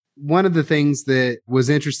one of the things that was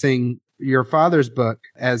interesting, your father's book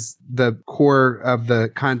as the core of the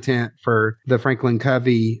content for the Franklin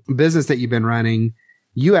Covey business that you've been running,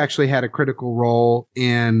 you actually had a critical role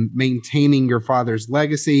in maintaining your father's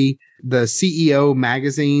legacy. The CEO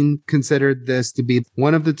magazine considered this to be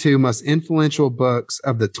one of the two most influential books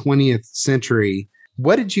of the 20th century.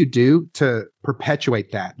 What did you do to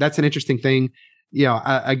perpetuate that? That's an interesting thing.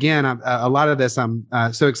 Again, a lot of this, I'm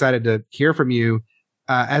so excited to hear from you.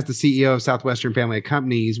 As the CEO of Southwestern Family of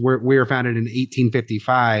Companies, we were founded in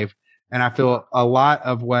 1855. And I feel a lot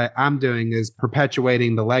of what I'm doing is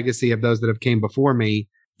perpetuating the legacy of those that have came before me.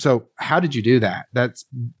 So how did you do that? That's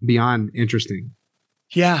beyond interesting.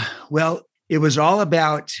 Yeah, well, it was all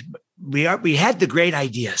about, we had the great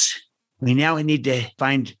ideas. We now need to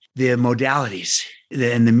find the modalities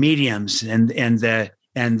and the mediums and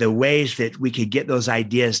the ways that we could get those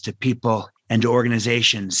ideas to people and to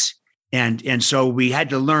organizations. And so we had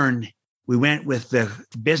to learn. We went with the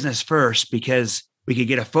business first because we could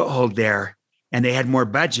get a foothold there, and they had more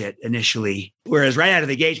budget initially. Whereas right out of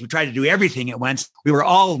the gates, we tried to do everything at once. We were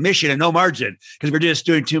all mission and no margin because we're just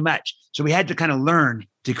doing too much. So we had to kind of learn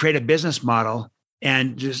to create a business model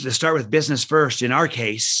and just to start with business first. In our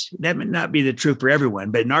case, that may not be the truth for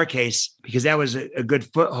everyone, but in our case, because that was a good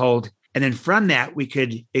foothold. And then from that, we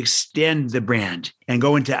could extend the brand and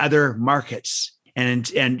go into other markets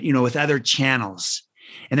and with other channels.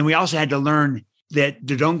 And then we also had to learn that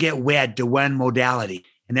don't get wed to one modality.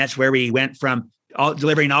 And that's where we went from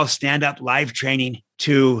delivering all stand-up live training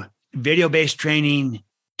to video-based training,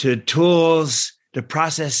 to tools, to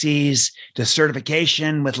processes, to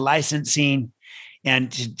certification with licensing.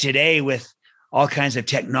 And today with all kinds of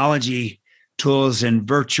technology tools and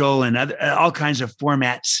virtual and all kinds of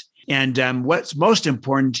formats. And what's most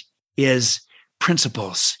important is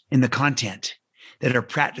principles in the content that are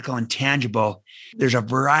practical and tangible. There's a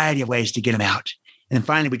variety of ways to get them out. And then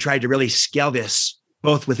finally, we tried to really scale this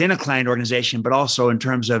both within a client organization, but also in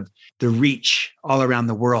terms of the reach all around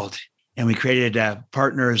the world. And we created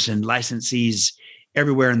partners and licensees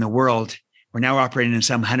everywhere in the world. We're now operating in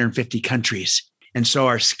some 150 countries. And so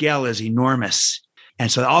our scale is enormous.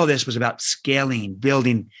 And so all of this was about scaling,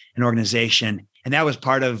 building an organization. And that was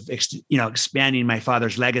part of expanding my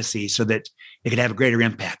father's legacy so that it could have a greater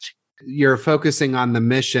impact. You're focusing on the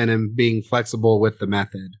mission and being flexible with the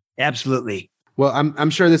method. Absolutely. Well, I'm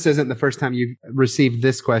sure this isn't the first time you've received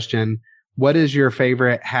this question. What is your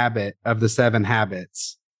favorite habit of the 7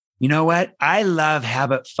 habits? You know what? I love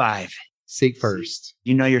habit 5. Seek first.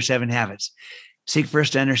 You know your 7 habits. Seek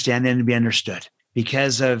first to understand, then to be understood.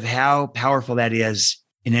 Because of how powerful that is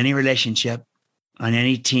in any relationship, on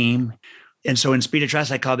any team. And so in Speed of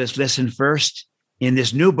Trust, I call this listen first. In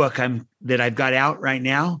this new book that I've got out right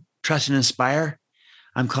now, Trust and Inspire,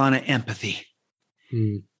 I'm calling it empathy.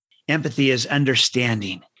 Empathy is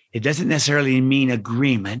understanding. It doesn't necessarily mean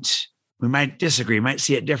agreement. We might disagree, might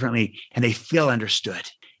see it differently, and they feel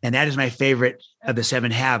understood. And that is my favorite of the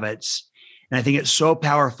 7 habits. And I think it's so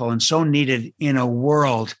powerful and so needed in a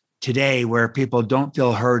world today where people don't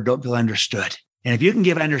feel heard, don't feel understood. And if you can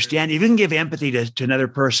give understanding, if you can give empathy to another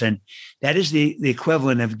person, that is the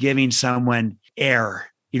equivalent of giving someone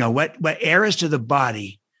air. What air is to the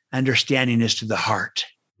body, understanding is to the heart.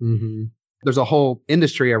 Mm-hmm. There's a whole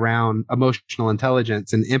industry around emotional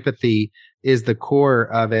intelligence, and empathy is the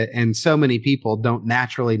core of it. And so many people don't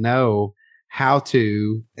naturally know how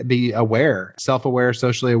to be aware, self-aware,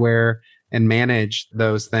 socially aware, and manage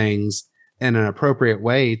those things in an appropriate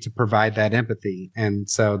way to provide that empathy. And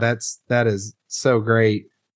so that is so great.